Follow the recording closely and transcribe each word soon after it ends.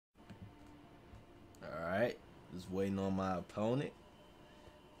Just waiting on my opponent.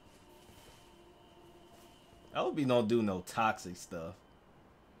 I hope he don't do no toxic stuff.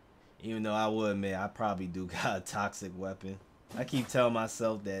 Even though I will admit I probably do got a toxic weapon. I keep telling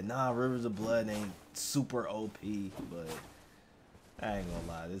myself that nah, Rivers of Blood ain't super OP, but I ain't gonna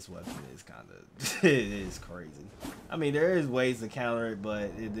lie, this weapon is kinda it is crazy. I mean, there is ways to counter it, but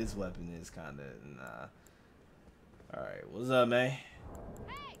this weapon is kinda nah. Alright, what's up, man?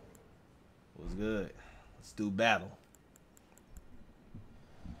 Hey. What's good? Let's do battle.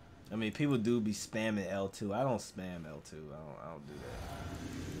 I mean, people do be spamming L2. I don't spam L2. I don't do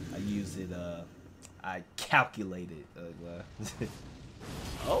that. I use it, I calculate it.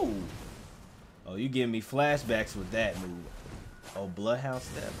 Oh, you giving me flashbacks with that move. Oh, Bloodhound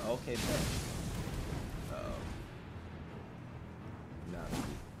Step. Okay, bet. Nah.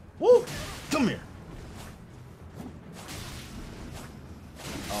 Woo! Come here.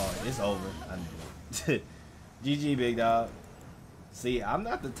 Oh, it's over. I knew it. GG, big dog. See, I'm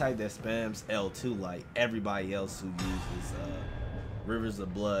not the type that spams L2 like everybody else who uses Rivers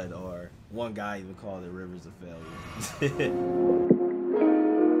of Blood, or one guy even called it Rivers of Failure.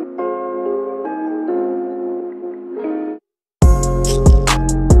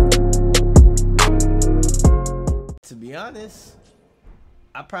 To be honest,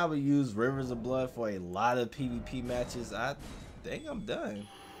 I probably use Rivers of Blood for a lot of PvP matches. I think I'm done.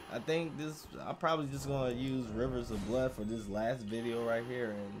 I think I'm probably just gonna use Rivers of Blood for this last video right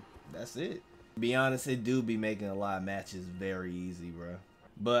here, and that's it. To be honest, it do be making a lot of matches very easy, bro.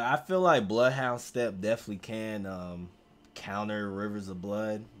 But I feel like Bloodhound Step definitely can counter Rivers of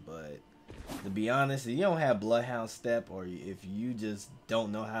Blood. But to be honest, if you don't have Bloodhound Step, or if you just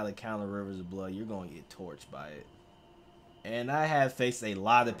don't know how to counter Rivers of Blood, you're gonna get torched by it. And I have faced a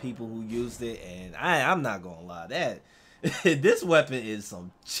lot of people who used it, and I'm not gonna lie, that this weapon is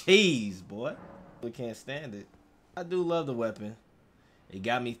some cheese, boy. We can't stand it. I do love the weapon. It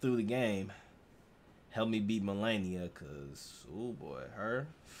got me through the game. Helped me beat Melania, cause oh boy, her.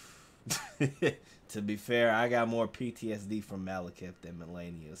 To be fair, I got more PTSD from Malekith than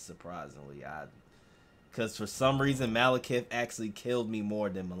Melania, surprisingly. Cause for some reason Malekith actually killed me more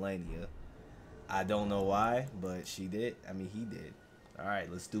than Melania. I don't know why, but she did. I mean, he did. All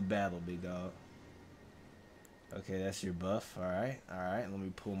right, let's do battle, big dog. Okay, that's your buff. All right. Let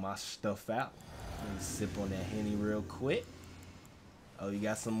me pull my stuff out. Let me sip on that Henny real quick. Oh, you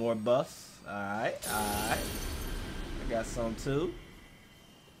got some more buffs? All right. I got some too.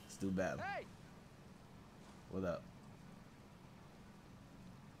 Let's do battle. Hey. What up?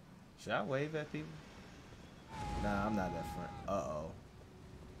 Should I wave at people? Nah, I'm not that front. Uh-oh.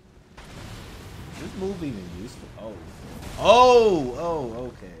 Is this move even useful? Oh,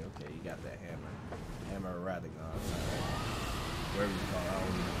 okay. You got that hammer. Hammer Radagon. Whatever you call it. I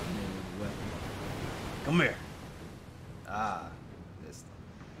don't know the name of the weapon. Come here. Ah, this.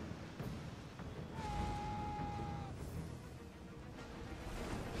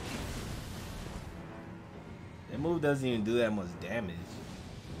 That move doesn't even do that much damage.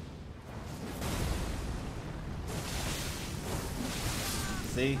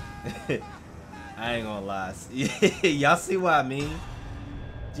 See? I ain't gonna lie. Y'all see what I mean?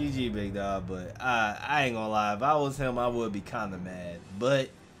 GG, big dog, but I ain't gonna lie. If I was him, I would be kind of mad. But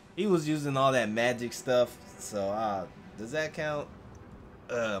he was using all that magic stuff, so does that count?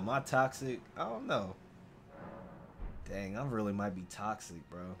 Am I toxic? I don't know. Dang, I really might be toxic,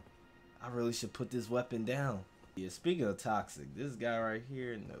 bro. I really should put this weapon down. Yeah, speaking of toxic, this guy right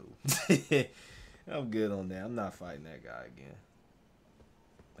here, no. I'm good on that. I'm not fighting that guy again.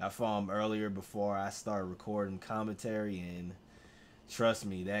 I fought him earlier before I started recording commentary, and trust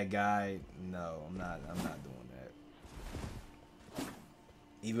me, that guy, no, I'm not doing that.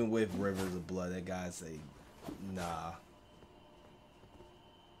 Even with Rivers of Blood, that guy say, nah.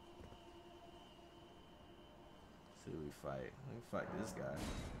 See what we fight. Let me fight this guy.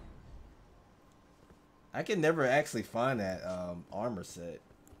 I can never actually find that armor set.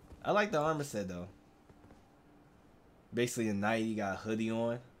 I like the armor set though. Basically at night you got a hoodie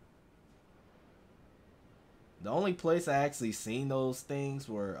on. The only place I actually seen those things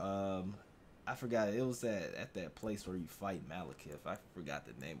were I forgot, it was at that place where you fight Malekith. I forgot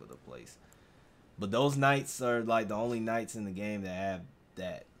the name of the place. But those nights are like the only nights in the game that have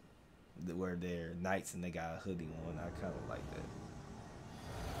that, where they're nights and they got a hoodie on. I kind of like that.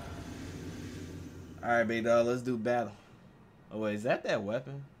 Alright, big dog, let's do battle. Oh wait, is that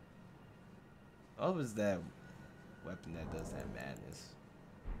weapon? Oh, is that weapon that does that madness?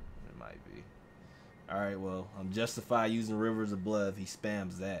 It might be. Alright, well, I'm justified using Rivers of Blood if he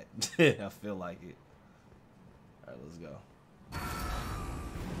spams that. I feel like it. Alright, let's go.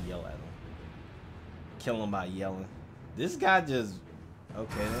 Yell at him. kill him by yelling. This guy just...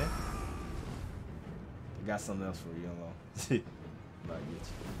 Okay, then. I got something else for you, Yellow. About to get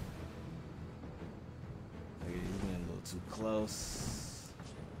you. Okay, he's getting a little too close.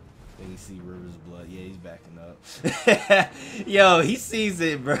 I think he see Rivers of Blood. Yeah, he's backing up. Yo, he sees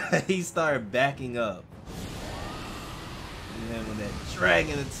it, bro. He started backing up. And then with that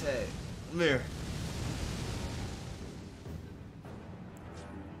dragon attack. Come here.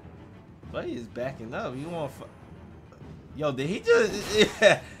 But he's backing up. You want... Yo, did he just...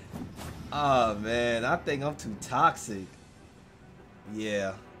 Yeah. Oh, man. I think I'm too toxic.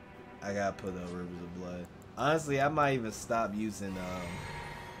 Yeah. I gotta put up Rivers of Blood. Honestly, I might even stop using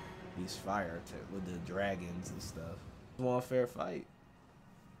these fire with the dragons and stuff. Want a fair fight.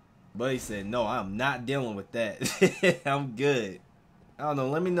 But he said, no, I'm not dealing with that. I'm good. I don't know.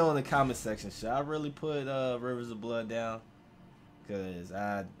 Let me know in the comment section. Should I really put Rivers of Blood down? Because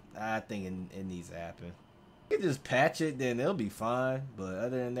I think it needs to happen. You can just patch it, then it'll be fine. But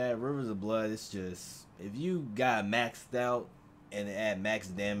other than that, Rivers of Blood, it's just... If you got maxed out and add max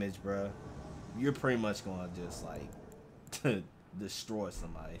damage, bro, you're pretty much going to just, like, destroy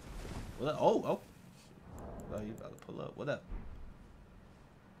somebody. What up? Oh, you about to pull up. What up?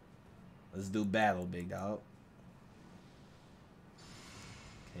 Let's do battle, big dog.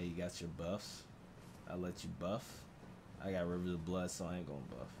 Okay, you got your buffs. I'll let you buff. I got Rivers of Blood, so I ain't gonna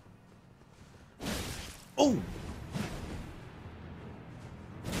buff. Oh!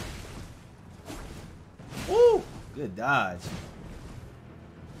 Woo! Good dodge.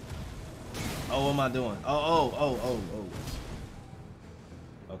 Oh, what am I doing? Oh.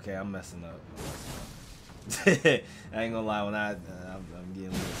 Okay, I'm messing up. I ain't gonna lie, when I'm getting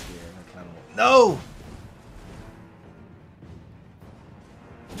a little scared. I kind of... No!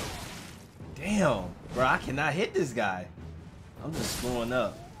 Damn, bro, I cannot hit this guy. I'm just screwing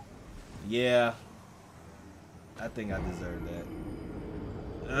up. Yeah. I think I deserve that.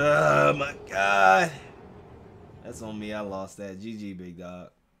 Oh my god. That's on me. I lost that. GG, big dog.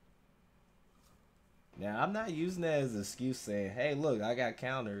 Now, I'm not using that as an excuse saying, hey, look, I got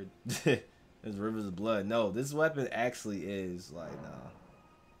countered. There's Rivers of Blood. No, this weapon actually is like, nah.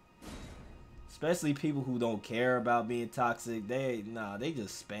 Especially people who don't care about being toxic. They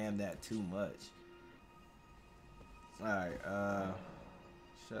just spam that too much. Alright,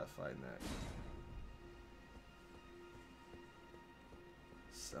 should I fight next?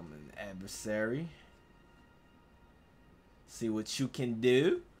 Summon adversary. See what you can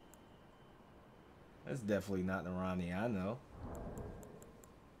do. That's definitely not the Ronnie I know.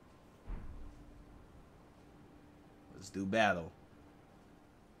 Let's do battle.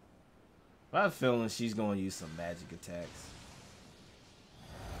 I have a feeling she's going to use some magic attacks.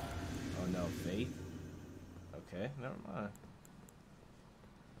 Oh no, Faith? Okay, never mind.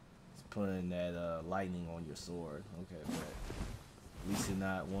 It's putting that lightning on your sword. Okay, but at least you're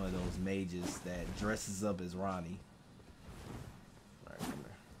not one of those mages that dresses up as Ronnie. Alright, come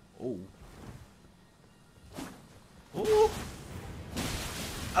here. Ooh. Ooh.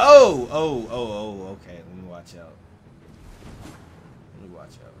 Oh, okay. Let me watch out. Let me watch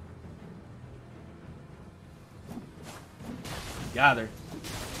out. Got her.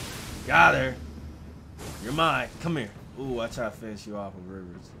 Got her. You're mine. Come here. Ooh, I try to finish you off with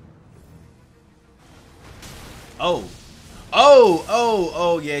Rivers. Oh,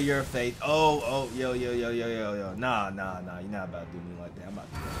 yeah, you're a Faith. Oh, yo. Nah, you're not about to do me like that. I'm about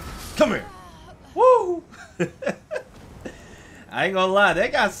to... Come here. Woo! I ain't gonna lie,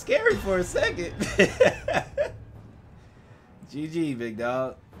 that got scary for a second. GG, big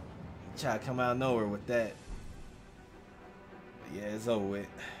dog. Try to come out of nowhere with that. But yeah, it's over with.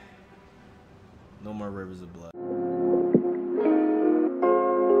 No more Rivers of Blood.